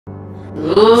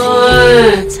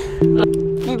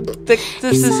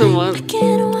这是什么？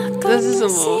这是什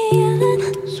么？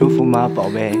舒服吗，宝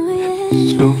贝？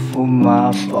舒服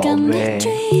吗，宝贝？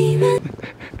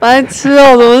白痴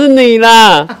哦，怎么是你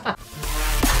啦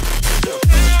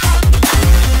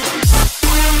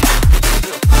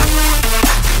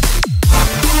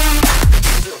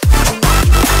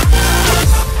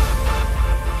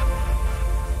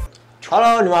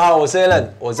？Hello， 你们好，我是 Alan，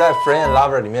 我在《Friend and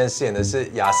Lover》里面饰演的是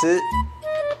亚斯。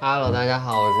Hello， 大家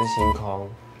好，我是星空。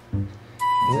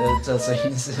这声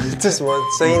音是这什么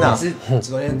声音啊？你是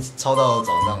昨天抄到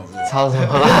早上是不是？超什么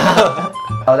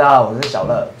？Hello， 大家好，我是小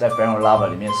乐，在《Friend and Lover》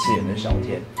里面饰演的小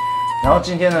天。然后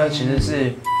今天呢，其实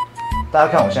是大家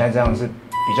看我现在这样是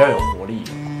比较有活力。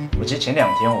我其实前2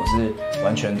天我是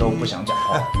完全都不想讲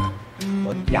话。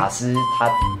我雅思他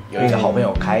有一个好朋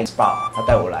友开 SPA， 他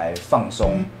带我来放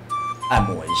松。按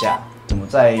摩一下，我们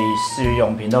在4月1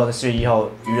号频道在4月1号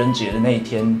愚人节的那一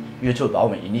天 ，YouTube 把我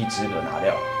们盈利资格拿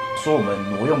掉，说我们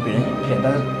挪用别人影片，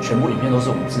但是全部影片都是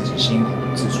我们自己辛苦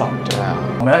自创的。对啊，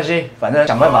没关系，反正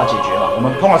想办法解决嘛。我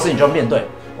们碰到事情就要面对。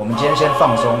我们今天先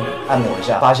放松，按摩一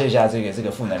下，发泄一下这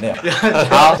个负能量。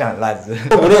好，这样很烂子，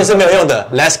不练是没有用的。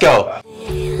Let's go。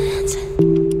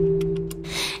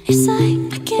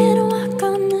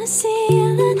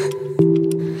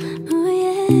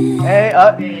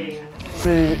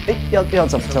是要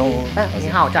怎么称呼？你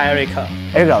好，我叫 Eric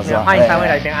老师，欢迎3位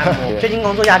来这边按摩。最近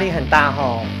工作压力很大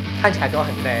吼，看起来都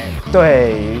很累。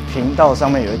对，频道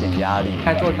上面有一点压力。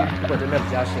在做YouTube真的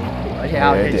比较辛苦，而且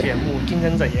还有一些节目，竞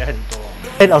争者也很多。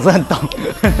老师很懂，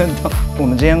很懂。我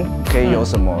们今天可以有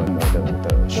什么的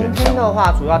选项？今天的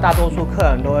话，主要大多数客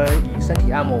人都会以身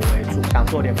体按摩为主，想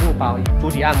做脸部保养、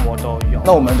足底按摩都有。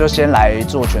那我们就先来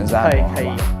做全身按摩，可以。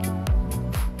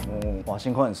哇，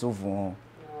星空很舒服哦。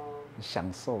享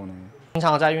受呢？平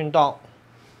常有在运动？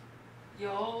有。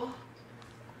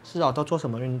是哦，都做什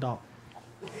么运动？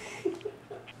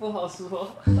不好说。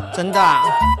真的啊？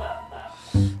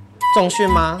重训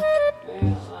吗？没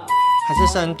有啊。还是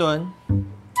深蹲？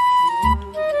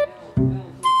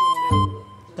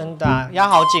真的啊？腰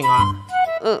好紧啊。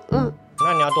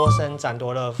那你要多伸展，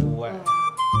多热敷哎。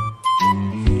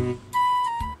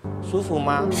舒服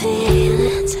吗？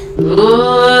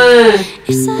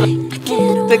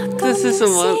这是什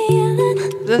么？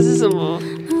这是什么？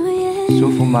舒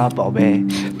服吗，宝贝？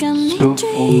舒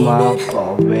服吗，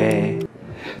宝贝？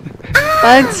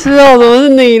白痴哦，怎么是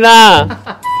你啦？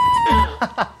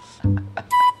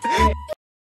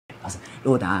老师，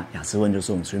如果等下雅思问，就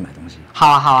说我们出去买东西。好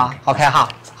啊 ，OK， 好。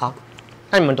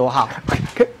那你们多好。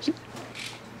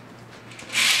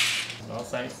然后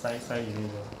塞一个，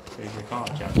可以刚好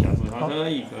夹住，可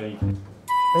以。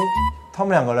他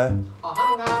们2个人？哦，他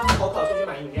们刚刚口渴出去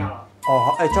买饮料了。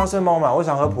哦，好，叫声帮我买，我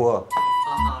想喝普洱。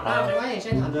好，那没关系，你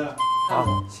先躺着。好，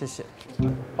谢谢。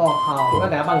哦，好，那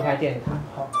等下帮你开电台。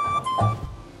好。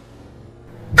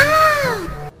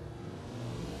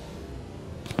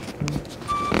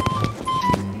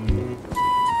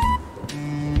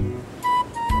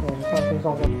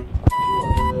放松。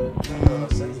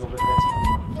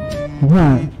不会，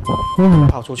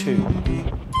跑出去。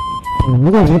如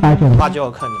果你是白酒的话，就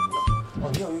有可能了。哦，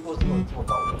你有遇过这么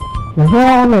高的？有些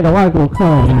欧美的外国客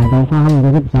人来的话，他们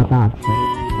都是比较大只。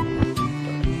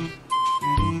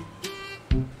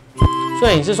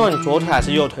所以你是说你左腿还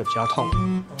是右腿比较痛？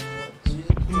其实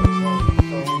基本上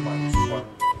都蛮酸的。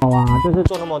好啊，就是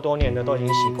做那么多年的都已经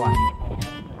习惯了。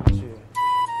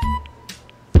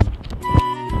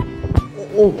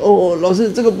老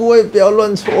师，这个部位不要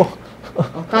乱戳。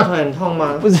大腿很痛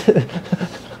吗？不是，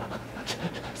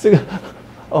这个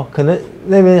可能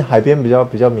那边海边比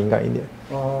较敏感一点。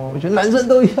哦，我觉得男生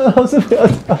都一样，老师不要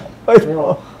这样，拜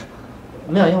托。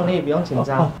没有用力，不用紧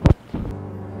张。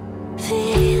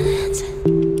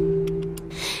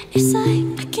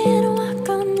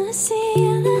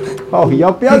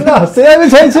不要闹，谁还没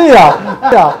吹气啊？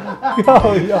要，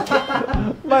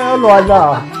不要乱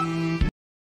啊！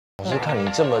老师看你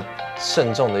这么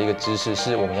慎重的一个姿势，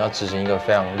是我们要执行一个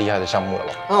非常厉害的项目了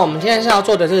吧？那我们今天是要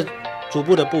做的是足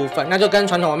部的部分，那就跟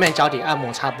传统完美脚底按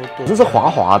摩差不多。这是滑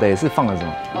滑的，是放了什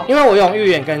么？因为我用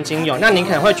浴盐跟精油，那您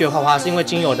可能会觉得滑滑是因为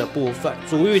精油的部分。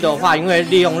足浴的话，因为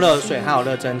利用热水还有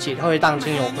热蒸汽，它会让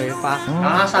精油挥发，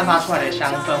然后它散发出来的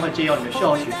香氛会借由你的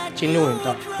嗅觉进入你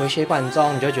的微血管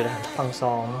中，你就会觉得很放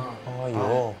松。哦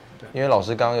哟。因为老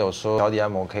师刚刚有说脚底按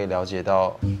摩可以了解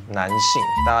到男性，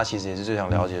大家其实也是最想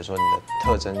了解说你的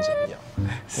特征怎么样。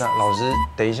那老师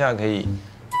等一下可以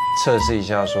测试一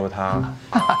下说他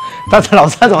老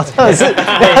师他怎么测试？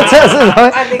测试怎么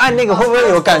按那个会不会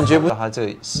有感觉？不知道他这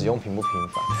个使用频不频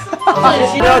繁？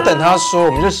不要等他说，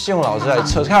我们就先用老师来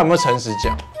测，看有没有诚实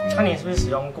讲。那你是不是使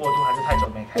用过度，还是太久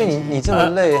没开？因为你这么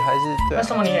累，还是对？为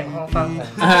什么你眼眶泛红？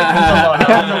怎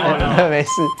么了？没事。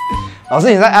老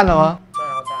师你在按了吗？对，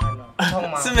我在按了。痛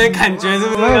吗？是没感觉，是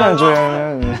不是？没有感觉。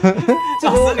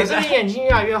可是你眼睛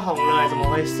越来越红了，怎么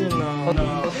回事呢？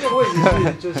这个位置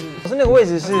就是，老师那个位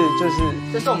置是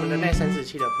这是我们的内生殖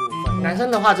器的部分。男生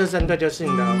的话就针对就是你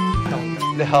的懂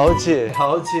的。了解。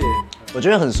我觉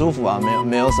得很舒服啊，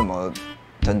没有什么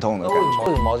疼痛的感觉。为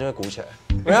什么毛巾会鼓起来？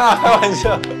没有啊，开玩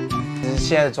笑。其实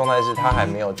现在的状态是他还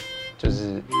没有就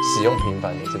是使用频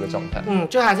繁的这个状态。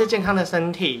就还是健康的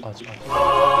身体。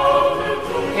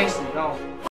可以使用。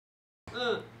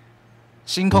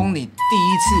星空，你第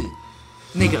一次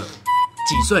那个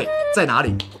几岁，在哪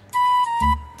里？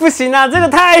不行啊，这个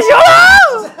太羞了！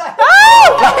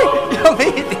用力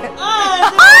一点。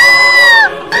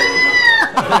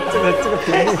这个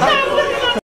频率。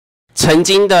曾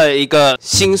经的一个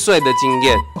心碎的经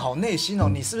验，好内心哦，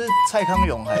你是不是蔡康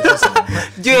永还是什么？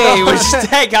对，我是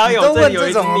蔡康永，都问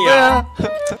这种对啊。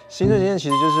心碎经验其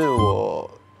实就是我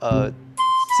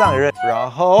上一任，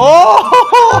然后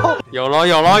有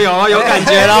感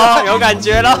觉咯，有感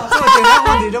觉咯。这么简单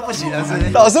问题就不行了，是不是？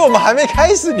老师，我们还没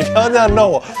开始，你不要这样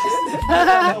弄我。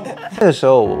那个时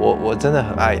候我真的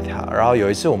很爱他，然后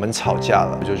有一次我们吵架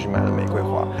了，我就去买了玫瑰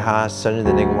花。他生日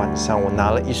的那个晚上，我拿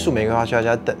了一束玫瑰花去他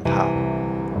家等他，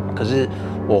可是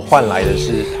我换来的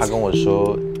是他跟我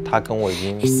说，他跟我已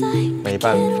经没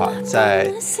办法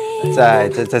再，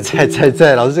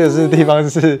老师这个是地方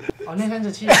是内生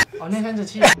殖器，内生殖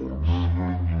器。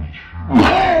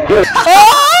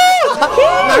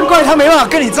难怪他没办法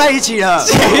跟你在一起了。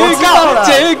剪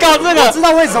预告这个，我知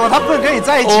道为什么他不能跟你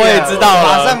在一起了。我也知道了，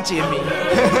马上解谜。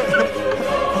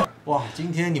哇，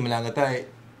今天你们两个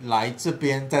来这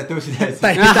边，对不起，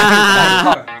带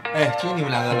哎，今天你们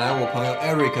两个来我朋友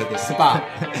Eric 的 SPA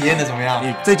体验的怎么样？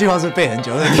你这句话是背很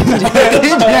久的。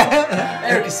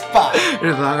Eric SPA，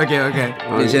 OK，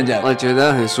 你先讲。我觉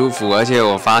得很舒服，而且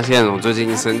我发现我最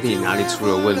近身体哪里出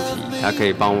了问题，它可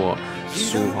以帮我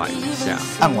舒缓一下。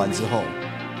按完之后，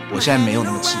我现在没有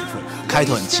那么气愤，开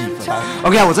头很气愤。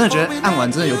OK， 我真的觉得按完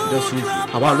真的有比较舒服，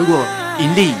好不好？如果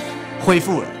盈利恢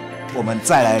复了，我们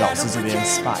再来老师这边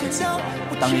SPA 一次，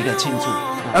当一个庆祝。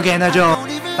OK， 那就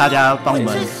大家帮我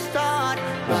们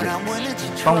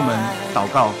祷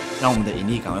告，让我们的盈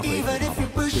利赶快恢复，好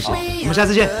不好？谢谢，我们下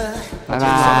次见，拜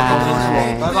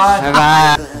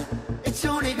拜。